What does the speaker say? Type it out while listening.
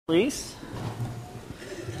Please.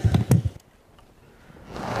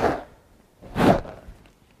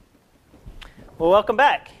 Well, welcome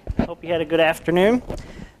back. Hope you had a good afternoon.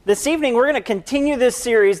 This evening, we're going to continue this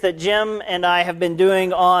series that Jim and I have been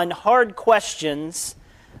doing on hard questions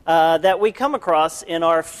that we come across in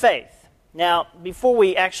our faith. Now, before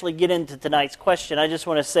we actually get into tonight's question, I just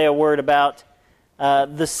want to say a word about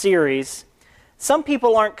the series. Some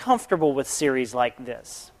people aren't comfortable with series like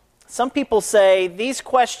this. Some people say these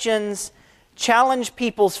questions challenge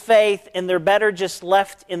people's faith and they're better just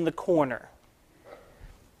left in the corner.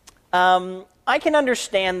 I can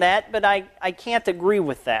understand that, but I can't agree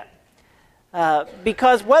with that.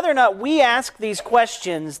 Because whether or not we ask these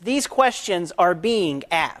questions are being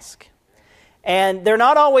asked. And they're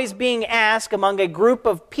not always being asked among a group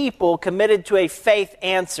of people committed to a faith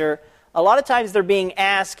answer. A lot of times they're being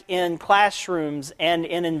asked in classrooms and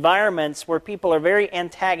in environments where people are very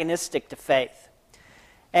antagonistic to faith.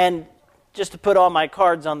 And just to put all my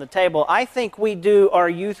cards on the table, I think we do our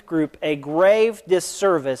youth group a grave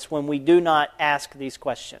disservice when we do not ask these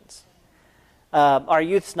questions. Our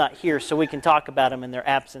youth's not here, so we can talk about them in their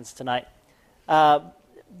absence tonight.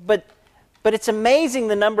 But it's amazing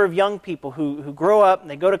the number of young people who grow up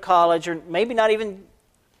and they go to college, or maybe not even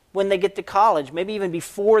when they get to college, maybe even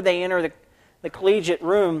before they enter the collegiate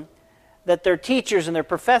room, that their teachers and their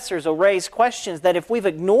professors will raise questions that if we've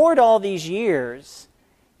ignored all these years,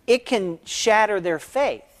 it can shatter their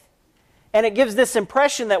faith. And it gives this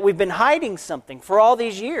impression that we've been hiding something for all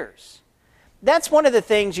these years. That's one of the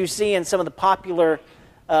things you see in some of the popular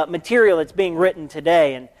material that's being written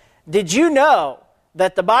today. And did you know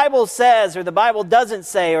that the Bible says, or the Bible doesn't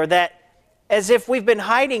say, or that as if we've been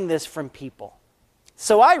hiding this from people?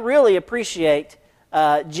 So I really appreciate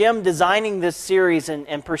Jim designing this series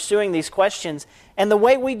and pursuing these questions. And the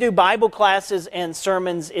way we do Bible classes and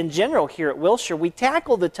sermons in general here at Wilshire, we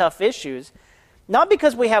tackle the tough issues, not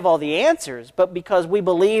because we have all the answers, but because we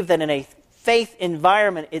believe that in a faith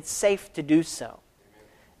environment, it's safe to do so.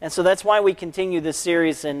 And so that's why we continue this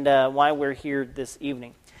series and why we're here this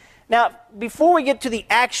evening. Now, before we get to the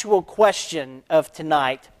actual question of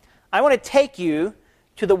tonight, I want to take you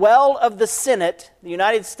to the well of the Senate, the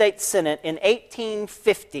United States Senate, in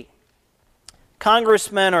 1850.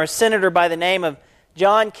 Congressman or a senator by the name of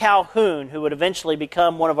John Calhoun, who would eventually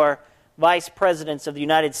become one of our vice presidents of the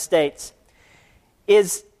United States,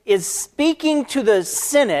 is speaking to the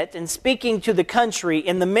Senate and speaking to the country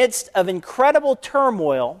in the midst of incredible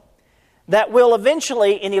turmoil that will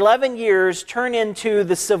eventually, in 11 years, turn into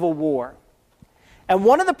the Civil War. And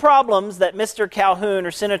one of the problems that Mr. Calhoun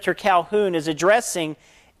or Senator Calhoun is addressing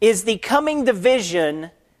is the coming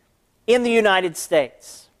division in the United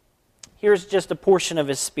States. Here's just a portion of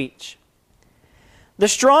his speech. The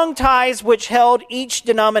strong ties which held each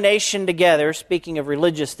denomination together, speaking of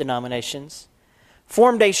religious denominations,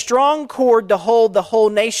 formed a strong cord to hold the whole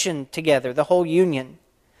nation together, the whole union.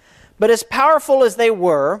 But as powerful as they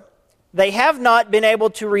were, they have not been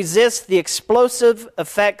able to resist the explosive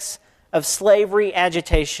effects of slavery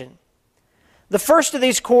agitation. The first of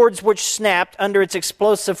these cords which snapped under its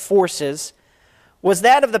explosive forces was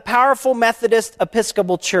that of the powerful Methodist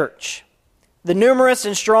Episcopal Church. The numerous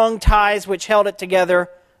and strong ties which held it together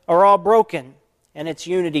are all broken and its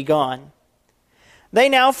unity gone. They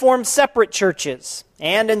now form separate churches,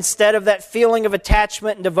 and instead of that feeling of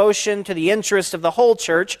attachment and devotion to the interest of the whole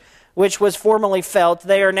church, which was formerly felt,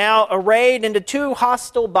 they are now arrayed into two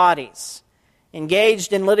hostile bodies,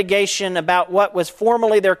 engaged in litigation about what was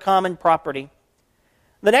formerly their common property.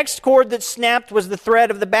 The next cord that snapped was the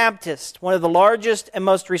thread of the Baptist, one of the largest and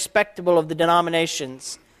most respectable of the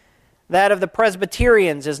denominations. That of the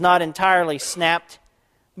Presbyterians is not entirely snapped,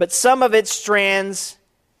 but some of its strands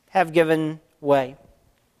have given way.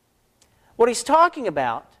 What he's talking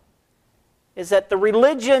about is that the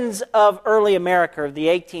religions of early America, of the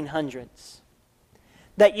 1800s,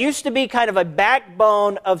 that used to be kind of a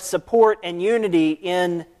backbone of support and unity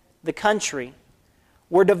in the country,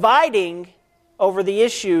 were dividing over the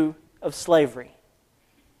issue of slavery.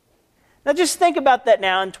 Now just think about that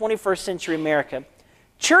now in 21st century America.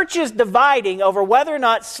 Churches dividing over whether or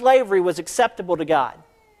not slavery was acceptable to God.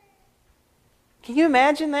 Can you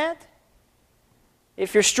imagine that?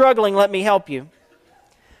 If you're struggling, let me help you.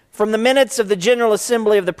 From the minutes of the General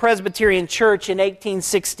Assembly of the Presbyterian Church in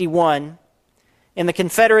 1861, in the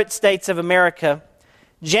Confederate States of America,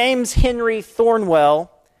 James Henry Thornwell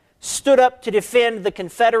stood up to defend the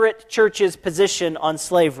Confederate Church's position on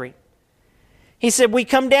slavery. He said, "We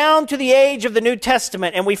come down to the age of the New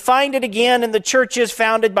Testament, and we find it again in the churches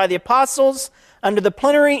founded by the apostles under the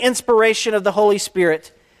plenary inspiration of the Holy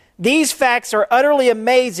Spirit. These facts are utterly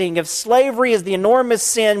amazing if slavery is the enormous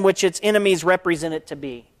sin which its enemies represent it to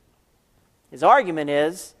be. His argument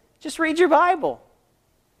is, just read your Bible.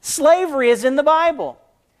 Slavery is in the Bible.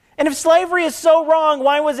 And if slavery is so wrong,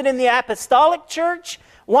 why was it in the apostolic church?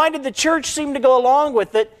 Why did the church seem to go along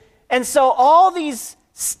with it? And so all these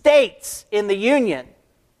states in the Union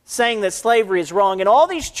saying that slavery is wrong, and all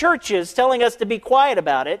these churches telling us to be quiet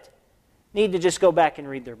about it, need to just go back and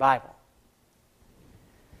read their Bible.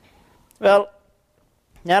 Well,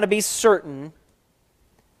 now to be certain,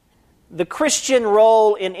 the Christian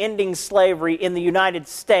role in ending slavery in the United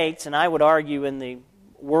States, and I would argue in the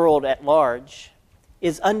world at large,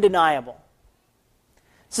 is undeniable.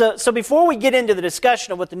 So before we get into the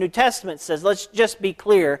discussion of what the New Testament says, let's just be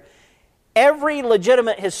clear. Every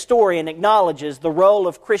legitimate historian acknowledges the role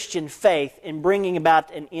of Christian faith in bringing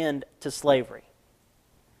about an end to slavery.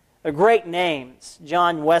 Great names,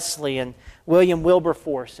 John Wesley and William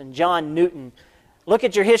Wilberforce and John Newton. Look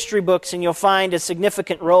at your history books and you'll find a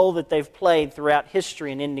significant role that they've played throughout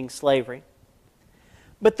history in ending slavery.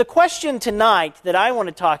 But the question tonight that I want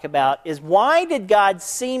to talk about is, why did God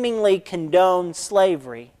seemingly condone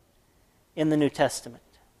slavery in the New Testament?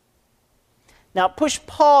 Now push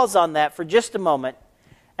pause on that for just a moment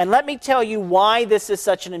and let me tell you why this is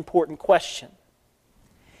such an important question.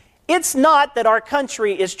 It's not that our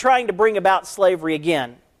country is trying to bring about slavery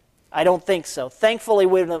again. I don't think so. Thankfully,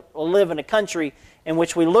 we live in a country in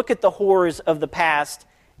which we look at the horrors of the past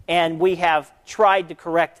and we have tried to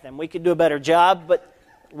correct them. We could do a better job, but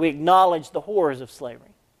we acknowledge the horrors of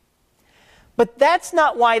slavery. But that's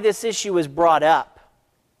not why this issue is brought up.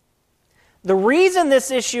 The reason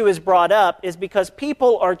this issue is brought up is because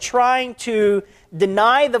people are trying to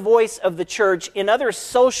deny the voice of the church in other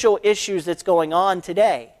social issues that's going on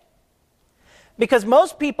today. Because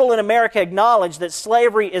most people in America acknowledge that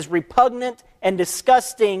slavery is repugnant and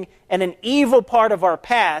disgusting and an evil part of our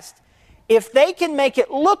past, if they can make it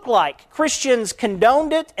look like Christians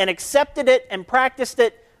condoned it and accepted it and practiced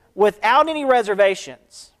it without any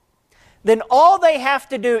reservations, then all they have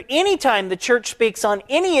to do anytime the church speaks on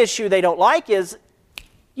any issue they don't like is,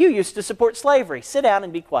 you used to support slavery. Sit down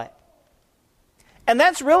and be quiet. And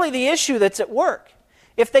that's really the issue that's at work.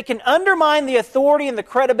 If they can undermine the authority and the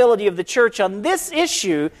credibility of the church on this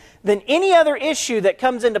issue, then any other issue that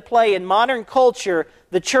comes into play in modern culture,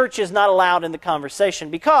 the church is not allowed in the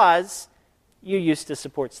conversation because you used to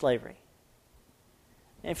support slavery.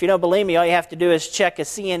 And if you don't believe me, all you have to do is check a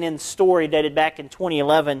CNN story dated back in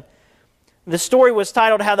 2011. The story was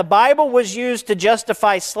titled, "How the Bible Was Used to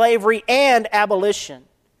Justify Slavery and Abolition."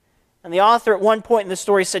 And the author at one point in the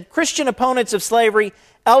story said, Christian opponents of slavery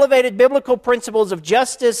elevated biblical principles of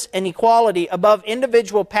justice and equality above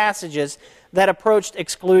individual passages that approached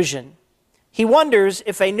exclusion. He wonders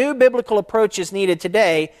if a new biblical approach is needed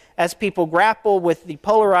today as people grapple with the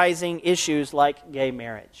polarizing issues like gay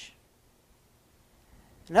marriage.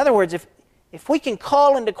 In other words, if we can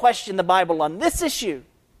call into question the Bible on this issue,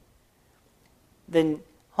 then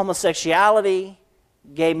homosexuality,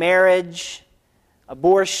 gay marriage,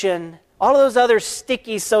 abortion, all of those other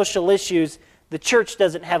sticky social issues, the church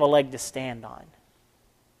doesn't have a leg to stand on.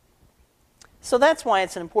 So that's why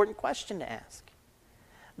it's an important question to ask.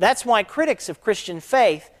 That's why critics of Christian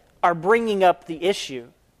faith are bringing up the issue.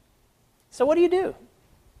 So what do you do?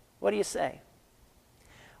 What do you say?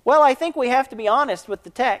 Well, I think we have to be honest with the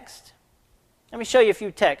text. Let me show you a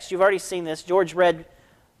few texts. You've already seen this. George read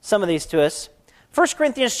some of these to us. 1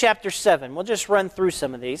 Corinthians chapter 7. We'll just run through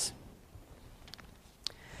some of these.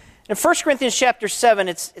 In 1 Corinthians chapter 7,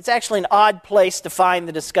 it's actually an odd place to find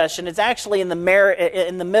the discussion. It's actually in the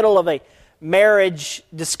middle of a marriage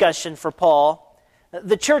discussion for Paul.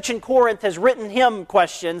 The church in Corinth has written him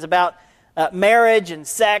questions about marriage and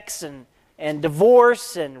sex and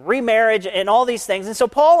divorce and remarriage and all these things. And so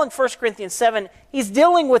Paul in 1 Corinthians 7, he's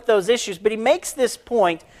dealing with those issues, but he makes this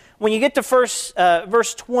point when you get to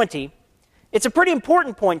verse 20. It's a pretty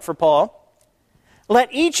important point for Paul.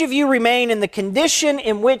 Let each of you remain in the condition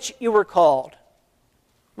in which you were called.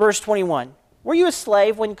 Verse 21. Were you a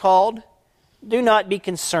slave when called? Do not be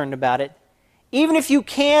concerned about it. Even if you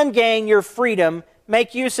can gain your freedom,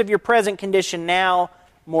 make use of your present condition now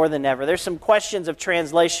more than ever. There's some questions of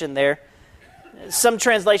translation there. Some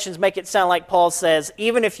translations make it sound like Paul says,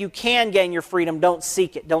 even if you can gain your freedom, don't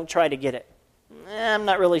seek it, don't try to get it. I'm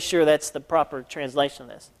not really sure that's the proper translation of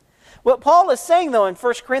this. What Paul is saying, though, in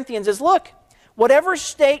 1 Corinthians is, look, whatever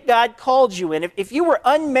state God called you in, if you were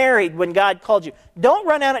unmarried when God called you, don't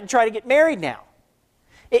run out and try to get married now.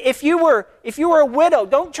 If you were a widow,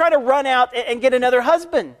 don't try to run out and get another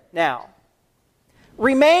husband now.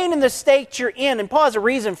 Remain in the state you're in. And Paul has a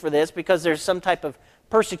reason for this, because there's some type of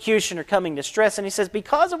persecution or coming distress. And he says,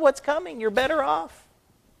 because of what's coming, you're better off.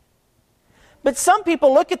 But some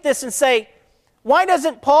people look at this and say, why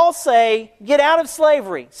doesn't Paul say, get out of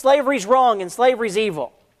slavery? Slavery's wrong and slavery's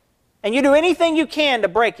evil. And you do anything you can to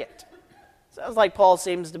break it. Sounds like Paul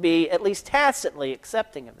seems to be at least tacitly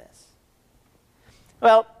accepting of this.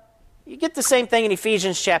 Well, you get the same thing in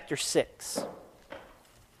Ephesians chapter 6.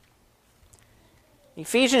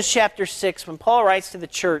 Ephesians chapter 6, when Paul writes to the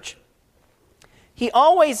church, he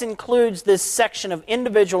always includes this section of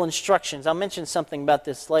individual instructions. I'll mention something about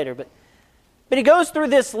this later, but he goes through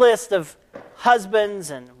this list of husbands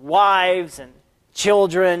and wives and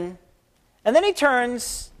children, and then he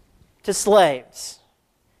turns to slaves.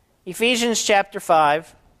 Ephesians chapter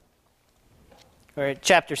 5, or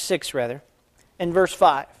chapter 6 rather, and verse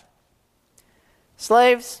 5.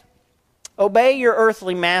 Slaves, obey your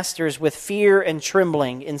earthly masters with fear and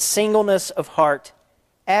trembling, in singleness of heart,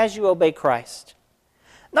 as you obey Christ.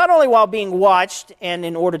 Not only while being watched and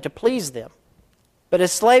in order to please them, but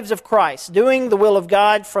as slaves of Christ, doing the will of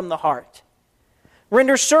God from the heart.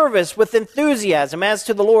 Render service with enthusiasm as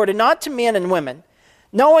to the Lord, and not to men and women,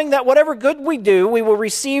 knowing that whatever good we do, we will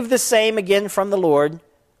receive the same again from the Lord,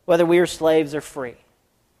 whether we are slaves or free.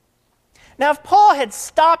 Now, if Paul had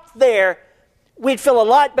stopped there, we'd feel a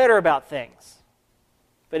lot better about things.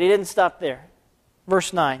 But he didn't stop there.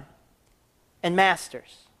 Verse 9, and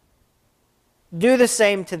masters, do the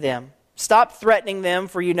same to them. Stop threatening them,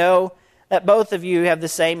 for you know that both of you have the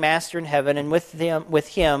same master in heaven, and with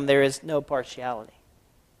him there is no partiality.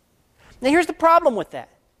 Now here's the problem with that.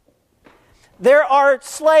 There are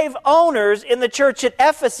slave owners in the church at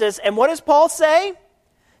Ephesus, and what does Paul say?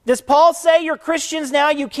 Does Paul say you're Christians now,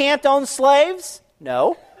 you can't own slaves?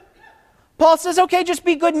 No. Paul says, okay, just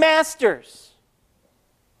be good masters.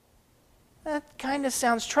 That kind of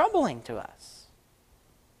sounds troubling to us.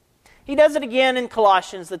 He does it again in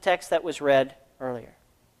Colossians, the text that was read earlier.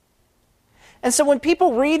 And so when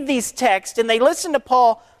people read these texts and they listen to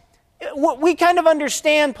Paul, we kind of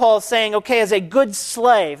understand Paul saying, okay, as a good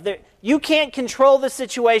slave, you can't control the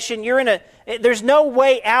situation. There's no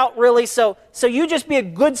way out really, so you just be a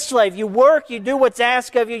good slave. You work, you do what's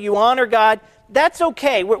asked of you, you honor God. That's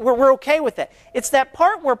okay. We're okay with that. It's that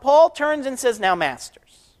part where Paul turns and says, now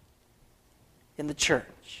masters, in the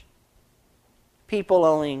church, people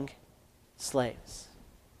owning slaves.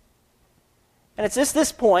 And it's just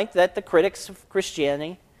this point that the critics of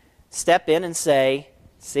Christianity step in and say,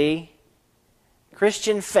 see,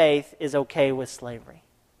 Christian faith is okay with slavery.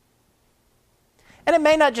 And it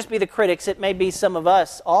may not just be the critics, it may be some of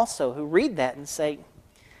us also who read that and say,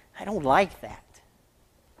 I don't like that.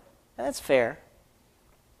 And that's fair.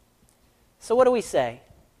 So what do we say?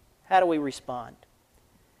 How do we respond?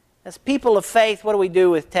 As people of faith, what do we do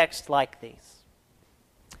with texts like these?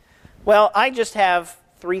 Well, I just have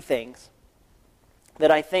 3 things that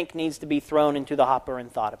I think needs to be thrown into the hopper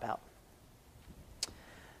and thought about.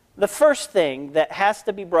 The first thing that has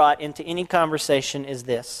to be brought into any conversation is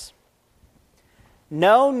this.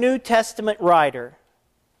 No New Testament writer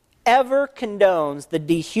ever condones the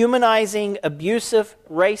dehumanizing, abusive,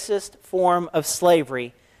 racist form of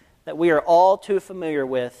slavery that we are all too familiar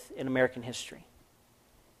with in American history.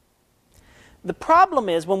 The problem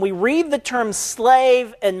is when we read the terms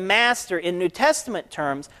slave and master in New Testament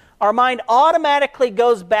terms, our mind automatically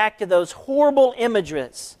goes back to those horrible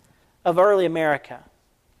images of early America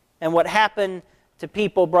and what happened to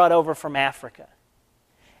people brought over from Africa.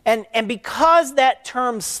 And because that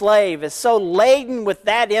term slave is so laden with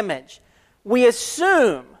that image, we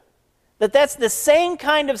assume that that's the same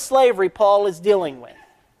kind of slavery Paul is dealing with.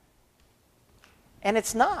 And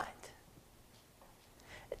it's not.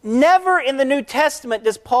 Never in the New Testament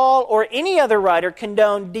does Paul or any other writer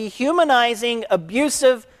condone dehumanizing,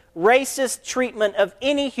 abusive, racist treatment of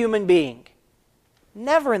any human being.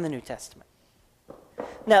 Never in the New Testament.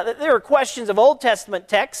 Now, there are questions of Old Testament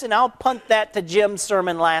texts, and I'll punt that to Jim's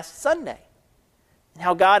sermon last Sunday.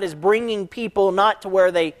 How God is bringing people not to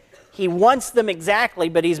where He wants them exactly,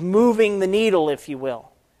 but He's moving the needle, if you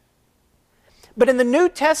will. But in the New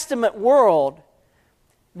Testament world,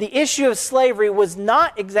 the issue of slavery was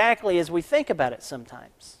not exactly as we think about it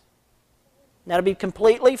sometimes. Now, to be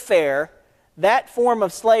completely fair, that form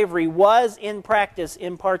of slavery was in practice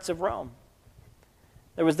in parts of Rome.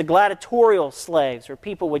 There was the gladiatorial slaves, where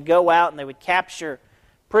people would go out and they would capture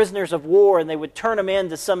prisoners of war and they would turn them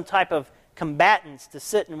into some type of combatants to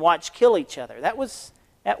sit and watch kill each other. That was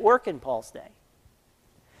at work in Paul's day.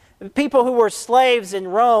 The people who were slaves in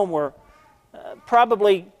Rome were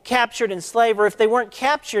probably captured in slavery. If they weren't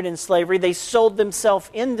captured in slavery, they sold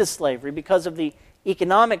themselves into slavery because of the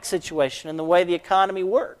economic situation and the way the economy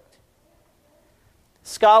worked.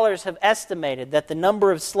 Scholars have estimated that the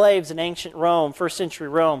number of slaves in ancient Rome, first century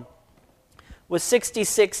Rome, was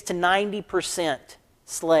 66 to 90%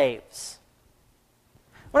 slaves.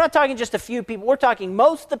 We're not talking just a few people. We're talking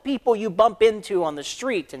most of the people you bump into on the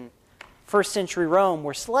street in first century Rome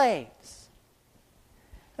were slaves.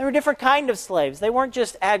 There were different kinds of slaves. They weren't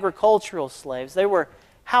just agricultural slaves. They were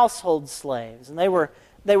household slaves, and they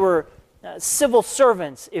were civil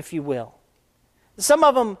servants, if you will. Some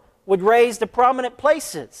of them would raise to prominent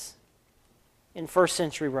places in first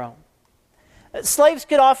century Rome. Slaves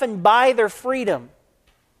could often buy their freedom.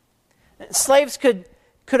 Slaves could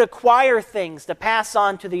acquire things to pass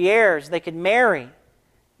on to the heirs. They could marry.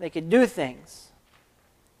 They could do things.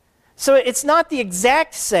 So it's not the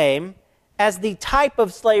exact same as the type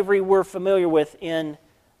of slavery we're familiar with in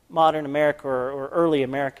modern America or early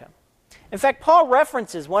America. In fact, Paul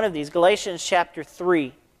references one of these, Galatians chapter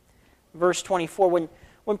 3, verse 24,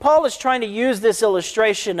 when Paul is trying to use this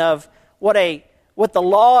illustration of what the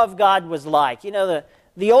law of God was like. You know,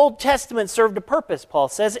 the Old Testament served a purpose, Paul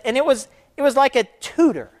says, and it was like a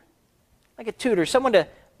tutor, someone to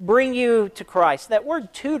bring you to Christ. That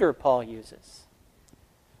word tutor Paul uses.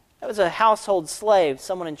 That was a household slave,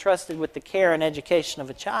 someone entrusted with the care and education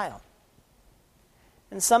of a child.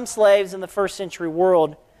 And some slaves in the first century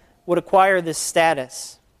world would acquire this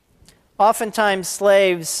status. Oftentimes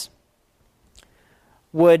slaves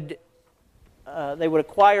would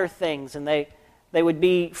acquire things, and they would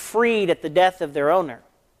be freed at the death of their owner.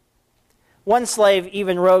 One slave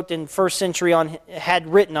even wrote in first century had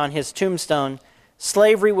written on his tombstone,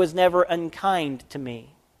 "Slavery was never unkind to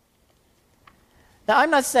me." Now,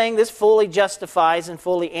 I'm not saying this fully justifies and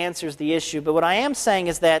fully answers the issue, but what I am saying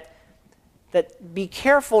is that be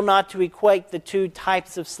careful not to equate the two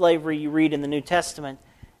types of slavery you read in the New Testament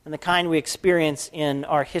and the kind we experience in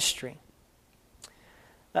our history.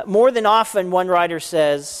 More than often, one writer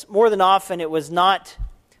says, more than often it was not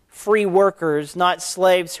free workers, not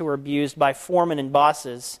slaves who were abused by foremen and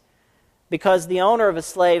bosses, because the owner of a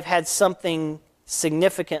slave had something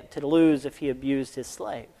significant to lose if he abused his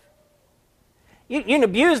slave. You can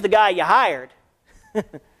abuse the guy you hired,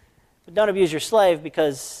 but don't abuse your slave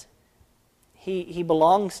because he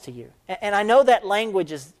belongs to you. And I know that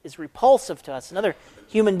language is repulsive to us, another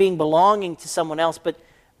human being belonging to someone else, but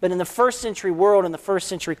in the first century world, in the first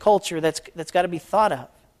century culture, that's got to be thought of.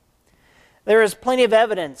 There is plenty of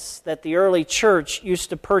evidence that the early church used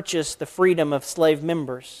to purchase the freedom of slave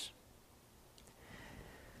members.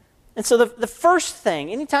 And so the first thing,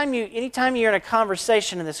 anytime you're in a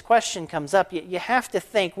conversation and this question comes up, you have to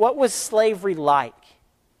think, what was slavery like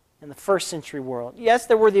in the first century world? Yes,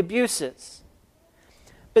 there were the abuses.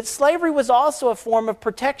 But slavery was also a form of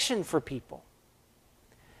protection for people.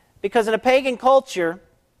 Because in a pagan culture,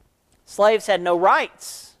 slaves had no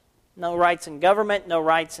rights in government, no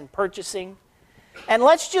rights in purchasing. And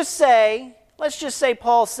let's just say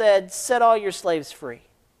Paul said, set all your slaves free.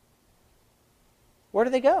 Where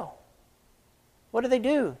do they go? What do they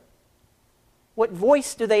do? What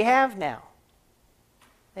voice do they have now?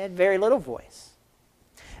 They had very little voice.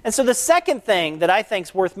 And so the second thing that I think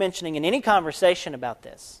is worth mentioning in any conversation about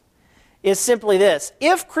this is simply this.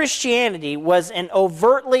 If Christianity was an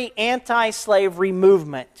overtly anti-slavery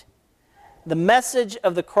movement, the message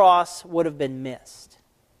of the cross would have been missed.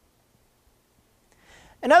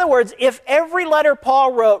 In other words, if every letter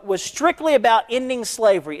Paul wrote was strictly about ending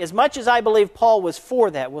slavery, as much as I believe Paul was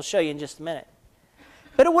for that, we'll show you in just a minute,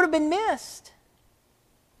 but it would have been missed.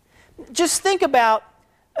 Just think about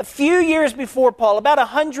a few years before Paul, about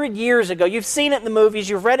 100 years ago, you've seen it in the movies,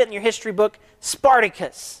 you've read it in your history book,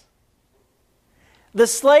 Spartacus. The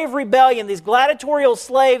slave rebellion, these gladiatorial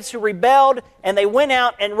slaves who rebelled, and they went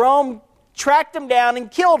out and Rome tracked them down and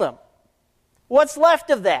killed them. What's left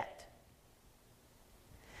of that?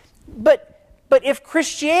 But if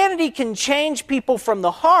Christianity can change people from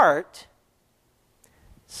the heart,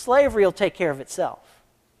 slavery will take care of itself.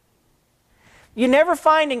 You never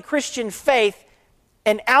find in Christian faith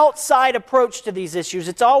an outside approach to these issues.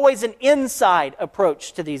 It's always an inside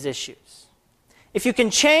approach to these issues. If you can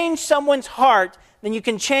change someone's heart, then you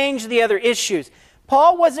can change the other issues.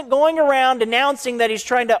 Paul wasn't going around announcing that he's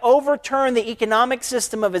trying to overturn the economic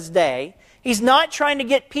system of his day. He's not trying to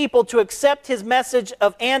get people to accept his message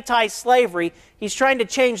of anti-slavery. He's trying to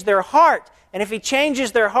change their heart. And if he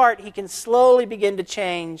changes their heart, he can slowly begin to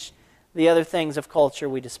change the other things of culture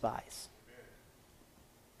we despise.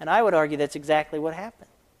 And I would argue that's exactly what happened.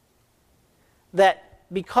 That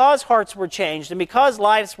because hearts were changed and because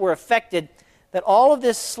lives were affected, that all of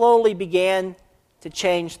this slowly began to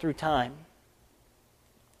change through time.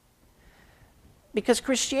 Because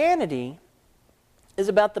Christianity is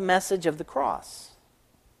about the message of the cross.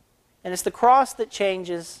 And it's the cross that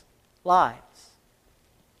changes lives.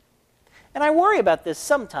 And I worry about this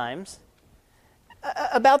sometimes,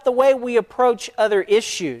 about the way we approach other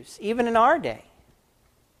issues, even in our day.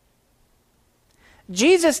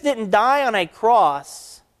 Jesus didn't die on a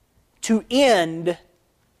cross to end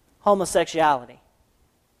homosexuality.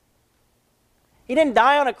 He didn't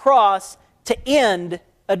die on a cross to end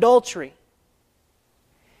adultery.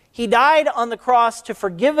 He died on the cross to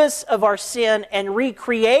forgive us of our sin and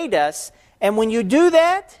recreate us. And when you do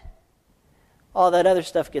that, all that other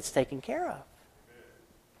stuff gets taken care of.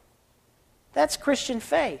 That's Christian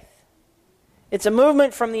faith. It's a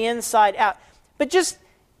movement from the inside out. But just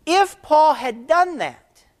if Paul had done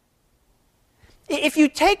that, if you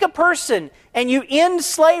take a person and you end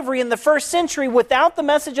slavery in the first century without the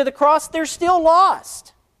message of the cross, they're still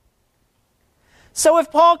lost. So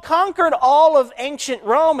if Paul conquered all of ancient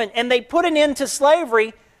Rome and they put an end to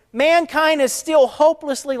slavery, mankind is still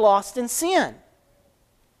hopelessly lost in sin.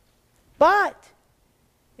 But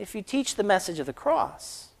if you teach the message of the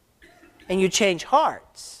cross and you change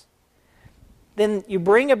hearts, then you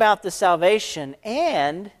bring about the salvation,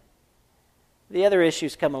 and the other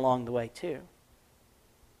issues come along the way too.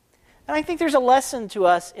 And I think there's a lesson to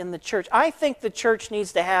us in the church. I think the church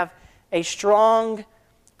needs to have a strong,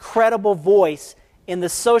 credible voice in the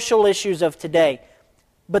social issues of today.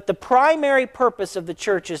 But the primary purpose of the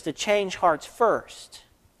church is to change hearts first,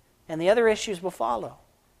 and the other issues will follow.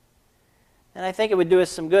 And I think it would do us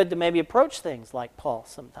some good to maybe approach things like Paul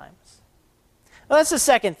sometimes. Well, that's the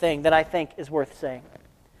second thing that I think is worth saying.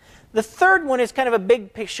 The third one is kind of a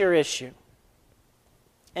big picture issue.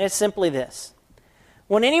 And it's simply this.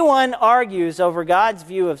 When anyone argues over God's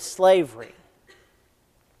view of slavery,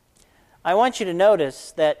 I want you to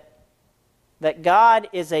notice that God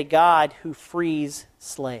is a God who frees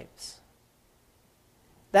slaves.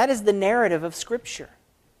 That is the narrative of Scripture.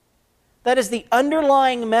 That is the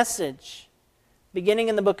underlying message beginning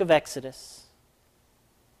in the book of Exodus.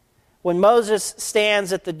 When Moses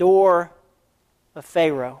stands at the door of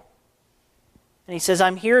Pharaoh, and he says,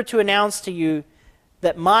 I'm here to announce to you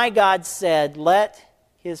that my God said, let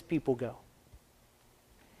his people go.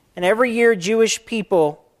 And every year Jewish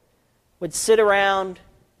people would sit around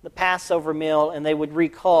the Passover meal and they would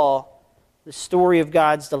recall the story of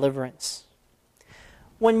God's deliverance.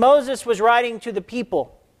 When Moses was writing to the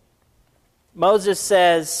people, Moses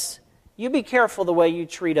says, you be careful the way you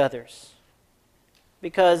treat others.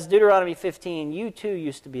 Because Deuteronomy 15, you too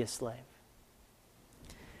used to be a slave.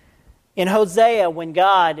 In Hosea, when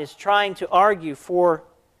God is trying to argue for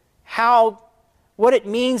what it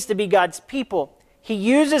means to be God's people, he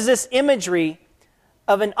uses this imagery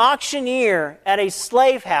of an auctioneer at a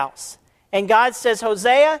slave house. And God says,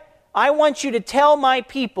 Hosea, I want you to tell my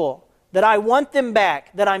people that I want them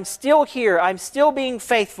back, that I'm still here, I'm still being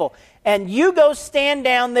faithful. And you go stand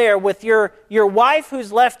down there with your wife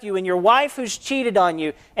who's left you and your wife who's cheated on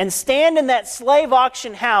you, and stand in that slave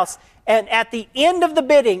auction house, and at the end of the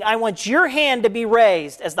bidding, I want your hand to be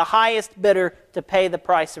raised as the highest bidder to pay the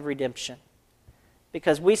price of redemption.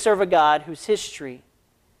 Because we serve a God whose history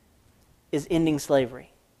is ending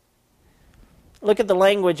slavery. Look at the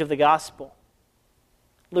language of the gospel.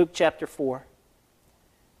 Luke chapter 4.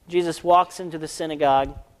 Jesus walks into the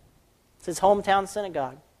synagogue. It's his hometown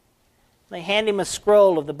synagogue. They hand him a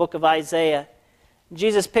scroll of the book of Isaiah.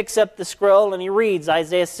 Jesus picks up the scroll and he reads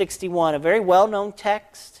Isaiah 61, a very well-known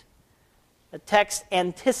text, a text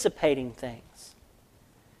anticipating things.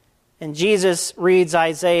 And Jesus reads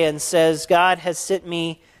Isaiah and says, God has sent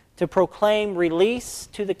me to proclaim release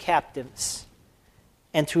to the captives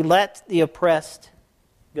and to let the oppressed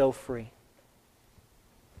go free.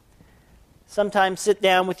 Sometimes sit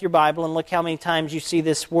down with your Bible and look how many times you see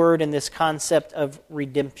this word and this concept of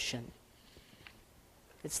redemption.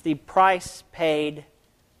 It's the price paid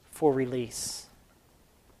for release.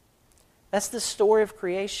 That's the story of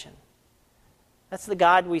creation. That's the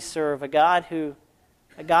God we serve, a God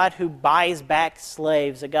who buys back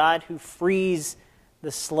slaves, a God who frees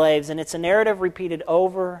the slaves. And it's a narrative repeated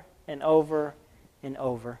over and over and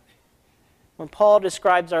over. When Paul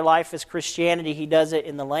describes our life as Christianity, he does it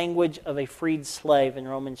in the language of a freed slave in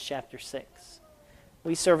Romans chapter 6.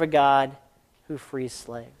 We serve a God who frees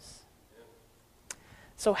slaves.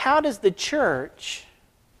 So how does the church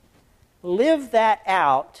live that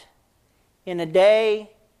out in a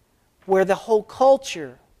day where the whole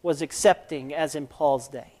culture was accepting, as in Paul's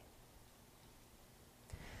day?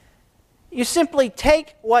 You simply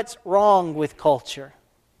take what's wrong with culture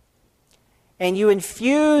and you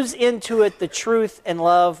infuse into it the truth and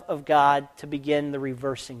love of God to begin the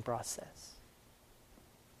reversing process.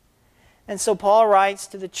 And so Paul writes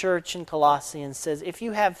to the church in Colossae and says, if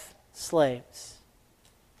you have slaves.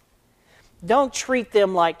 Don't treat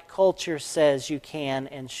them like culture says you can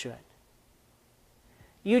and should.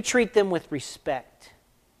 You treat them with respect,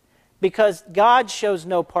 because God shows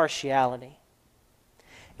no partiality.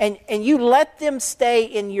 And you let them stay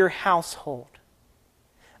in your household.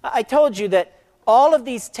 I told you that all of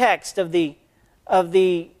these texts of the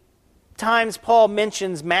times Paul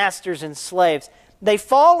mentions masters and slaves, they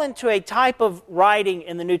fall into a type of writing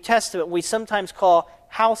in the New Testament we sometimes call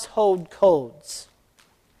household codes.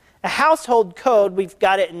 A household code, we've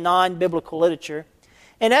got it in non-biblical literature,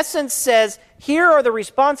 in essence says, here are the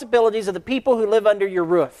responsibilities of the people who live under your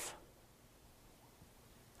roof.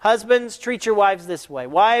 Husbands, treat your wives this way.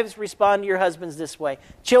 Wives, respond to your husbands this way.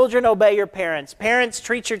 Children, obey your parents. Parents,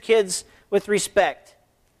 treat your kids with respect.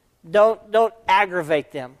 Don't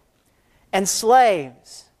aggravate them. And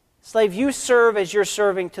slaves, you serve as you're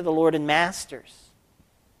serving to the Lord, and masters.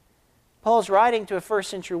 Paul's writing to a first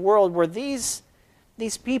century world where these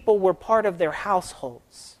people were part of their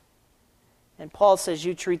households. And Paul says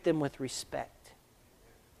you treat them with respect.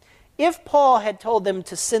 If Paul had told them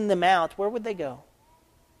to send them out, where would they go?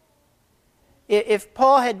 If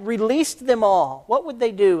Paul had released them all, what would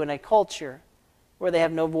they do in a culture where they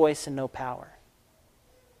have no voice and no power?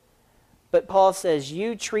 But Paul says,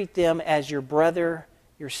 you treat them as your brother,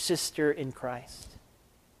 your sister in Christ.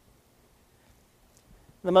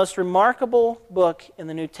 The most remarkable book in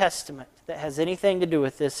the New Testament that has anything to do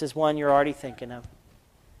with this is one you're already thinking of.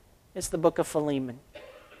 It's the book of Philemon.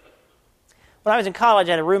 When I was in college,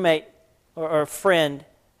 I had a roommate or a friend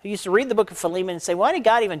who used to read the book of Philemon and say, why did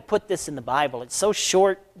God even put this in the Bible? It's so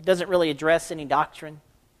short, it doesn't really address any doctrine.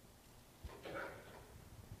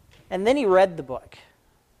 And then he read the book.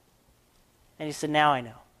 And he said, now I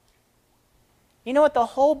know. You know what the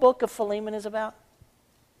whole book of Philemon is about?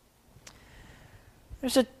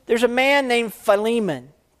 There's a man named Philemon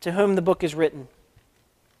to whom the book is written.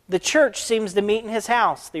 The church seems to meet in his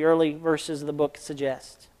house, the early verses of the book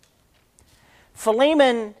suggest.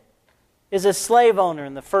 Philemon is a slave owner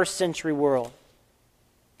in the first century world.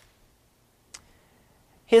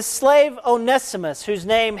 His slave Onesimus, whose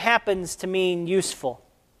name happens to mean useful,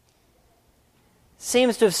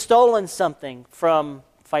 seems to have stolen something from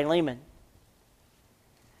Philemon.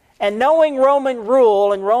 And knowing Roman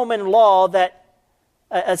rule and Roman law that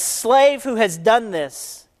a slave who has done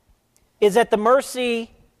this is at the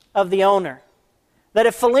mercy of the owner. That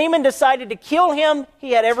if Philemon decided to kill him,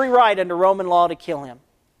 he had every right under Roman law to kill him.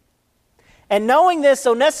 And knowing this,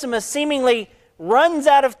 Onesimus seemingly runs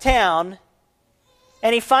out of town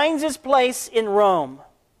and he finds his place in Rome.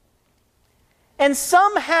 And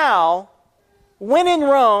somehow, when in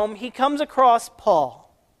Rome, he comes across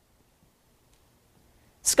Paul.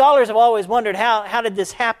 Scholars have always wondered, how did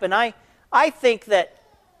this happen? I think that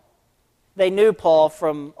they knew Paul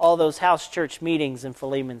from all those house church meetings in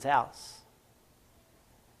Philemon's house.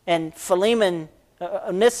 And Philemon,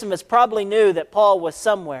 Onesimus probably knew that Paul was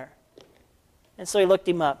somewhere. And so he looked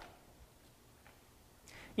him up.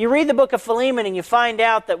 You read the book of Philemon and you find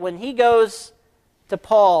out that when he goes to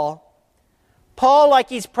Paul, like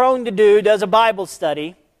he's prone to do, does a Bible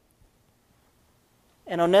study,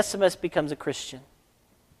 and Onesimus becomes a Christian.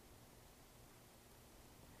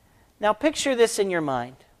 Now picture this in your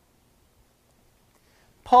mind.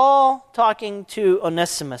 Paul talking to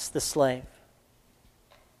Onesimus, the slave.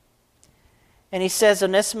 And he says,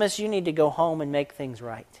 Onesimus, you need to go home and make things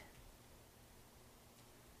right.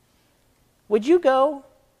 Would you go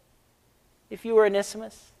if you were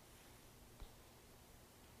Onesimus?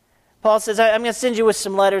 Paul says, I'm going to send you with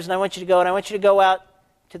some letters and I want you to go. And I want you to go out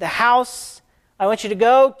to the house. I want you to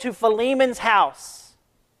go to Philemon's house.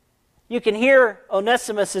 You can hear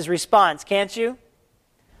Onesimus' response, can't you?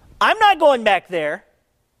 I'm not going back there.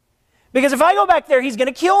 Because if I go back there, he's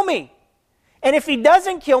going to kill me. And if he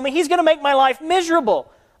doesn't kill me, he's going to make my life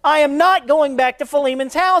miserable. I am not going back to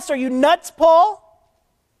Philemon's house. Are you nuts, Paul?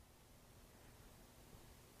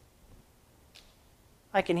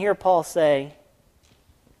 I can hear Paul say,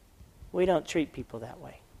 we don't treat people that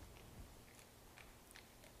way.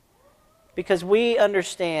 Because we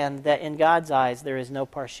understand that in God's eyes there is no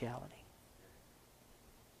partiality.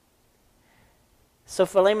 So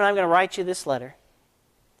Philemon, I'm going to write you this letter.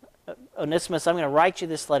 Onesimus, I'm going to write you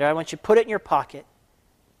this letter. I want you to put it in your pocket.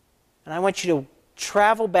 And I want you to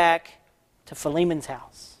travel back to Philemon's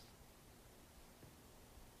house.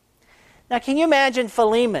 Now, can you imagine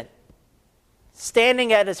Philemon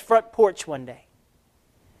standing at his front porch one day?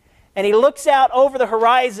 And he looks out over the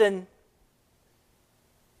horizon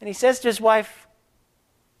and he says to his wife,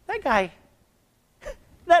 that guy,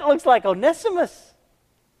 that looks like Onesimus.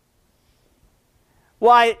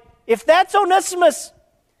 Why, if that's Onesimus,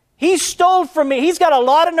 He stole from me. He's got a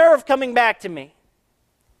lot of nerve coming back to me.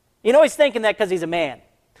 You know he's thinking that because he's a man.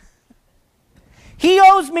 He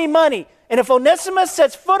owes me money. And if Onesimus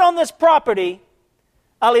sets foot on this property,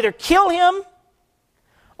 I'll either kill him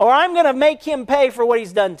or I'm going to make him pay for what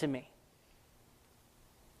he's done to me.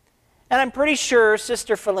 And I'm pretty sure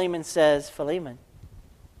Sister Philemon says, Philemon,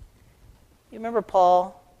 you remember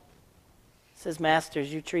Paul says,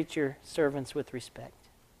 Masters, you treat your servants with respect.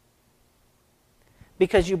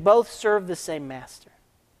 Because you both serve the same master.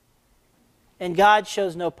 And God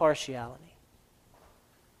shows no partiality.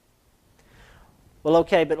 Well,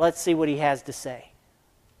 okay, but let's see what he has to say.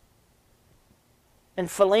 And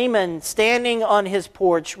Philemon, standing on his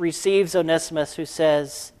porch, receives Onesimus, who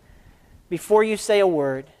says, before you say a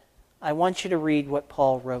word, I want you to read what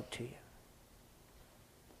Paul wrote to you.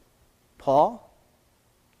 Paul?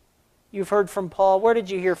 You've heard from Paul? Where did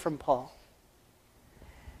you hear from Paul?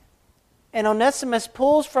 And Onesimus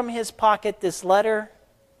pulls from his pocket this letter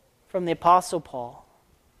from the Apostle Paul.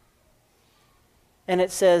 And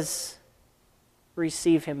it says,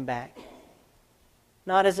 receive him back.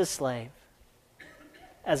 Not as a slave,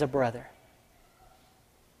 as a brother.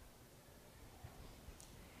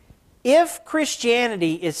 If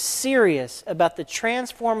Christianity is serious about the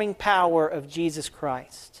transforming power of Jesus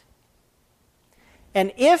Christ,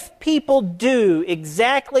 and if people do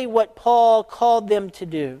exactly what Paul called them to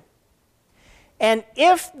do, and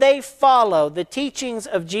if they follow the teachings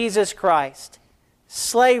of Jesus Christ,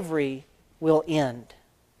 slavery will end.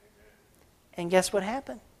 And guess what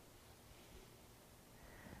happened?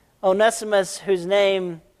 Onesimus, whose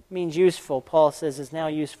name means useful, Paul says, is now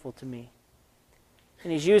useful to me.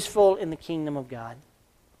 And he's useful in the kingdom of God.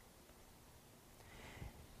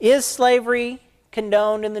 Is slavery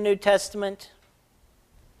condoned in the New Testament?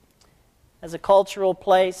 As a cultural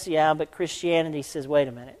place, yeah, but Christianity says, wait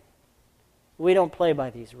a minute. We don't play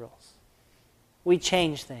by these rules. We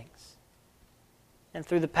change things. And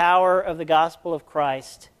through the power of the gospel of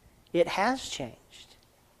Christ, it has changed.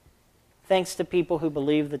 Thanks to people who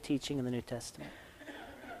believe the teaching of the New Testament.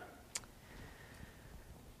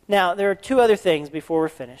 Now, there are two other things before we're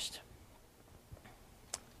finished.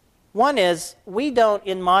 One is, we don't,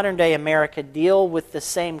 in modern-day America, deal with the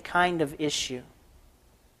same kind of issue.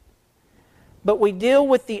 But we deal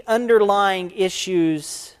with the underlying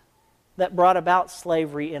issues that brought about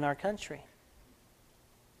slavery in our country.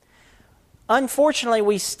 Unfortunately,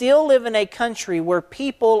 we still live in a country where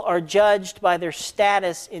people are judged by their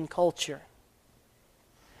status in culture,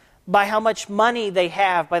 by how much money they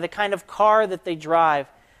have, by the kind of car that they drive.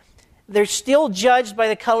 They're still judged by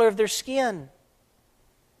the color of their skin.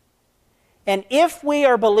 And if we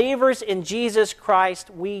are believers in Jesus Christ,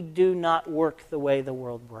 we do not work the way the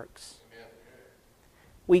world works.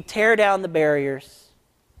 We tear down the barriers,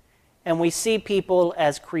 and we see people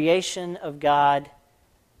as creation of God,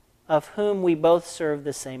 of whom we both serve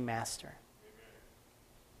the same master.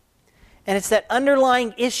 And it's that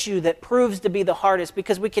underlying issue that proves to be the hardest,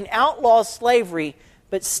 because we can outlaw slavery,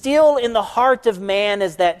 but still in the heart of man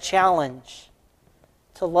is that challenge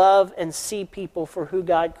to love and see people for who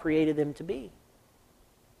God created them to be.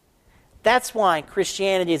 That's why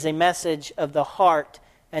Christianity is a message of the heart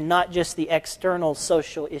and not just the external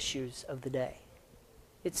social issues of the day.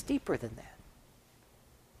 It's deeper than that.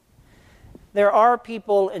 There are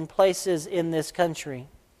people and places in this country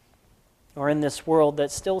or in this world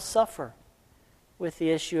that still suffer with the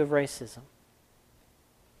issue of racism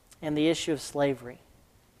and the issue of slavery.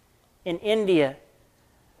 In India,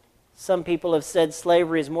 some people have said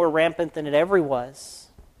slavery is more rampant than it ever was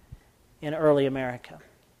in early America.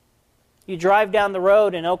 You drive down the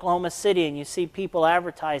road in Oklahoma City and you see people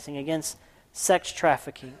advertising against sex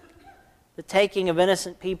trafficking, the taking of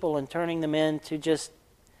innocent people and turning them into just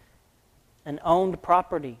an owned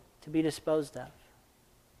property to be disposed of.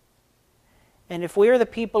 And if we are the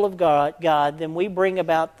people of God, then we bring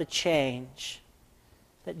about the change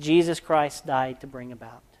that Jesus Christ died to bring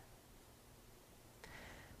about.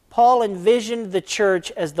 Paul envisioned the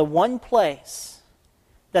church as the one place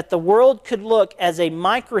that the world could look as a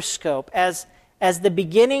microscope, as the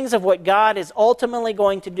beginnings of what God is ultimately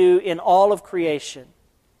going to do in all of creation.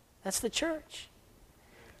 That's the church.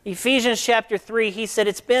 Ephesians chapter 3, he said,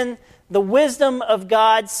 it's been the wisdom of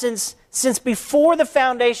God since before the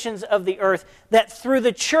foundations of the earth, that through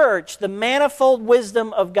the church, the manifold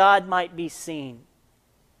wisdom of God might be seen.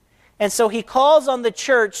 And so he calls on the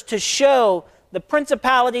church to show the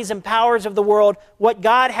principalities and powers of the world what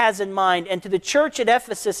God has in mind. And to the church at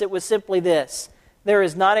Ephesus, it was simply this: there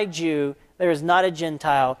is not a Jew, there is not a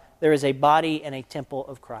Gentile, there is a body and a temple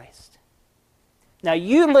of Christ. Now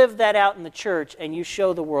you live that out in the church and you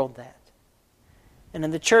show the world that. And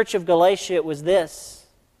in the church of Galatia, it was this,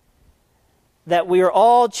 that we are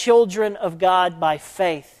all children of God by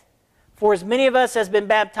faith. For as many of us as been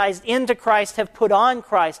baptized into Christ have put on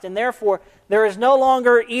Christ, and therefore there is no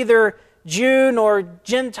longer either Jew nor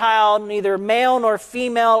Gentile, neither male nor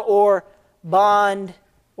female, or bond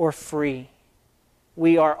or free.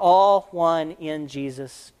 We are all one in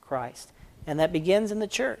Jesus Christ. And that begins in the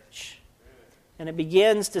church. And it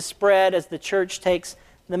begins to spread as the church takes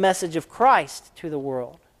the message of Christ to the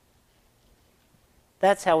world.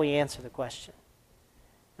 That's how we answer the question.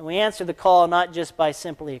 And we answer the call not just by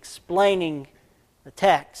simply explaining the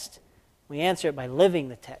text. We answer it by living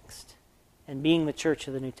the text and being the church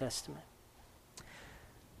of the New Testament.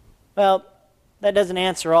 Well, that doesn't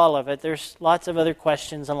answer all of it. There's lots of other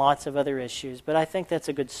questions and lots of other issues, but I think that's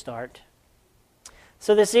a good start.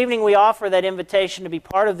 So this evening we offer that invitation to be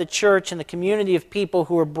part of the church and the community of people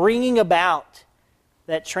who are bringing about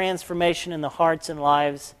that transformation in the hearts and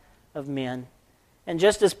lives of men. And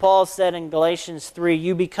just as Paul said in Galatians 3,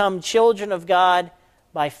 you become children of God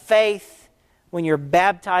by faith when you're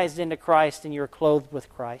baptized into Christ and you're clothed with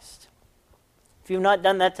Christ. If you've not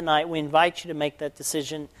done that tonight, we invite you to make that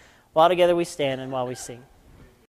decision while together we stand and while we sing.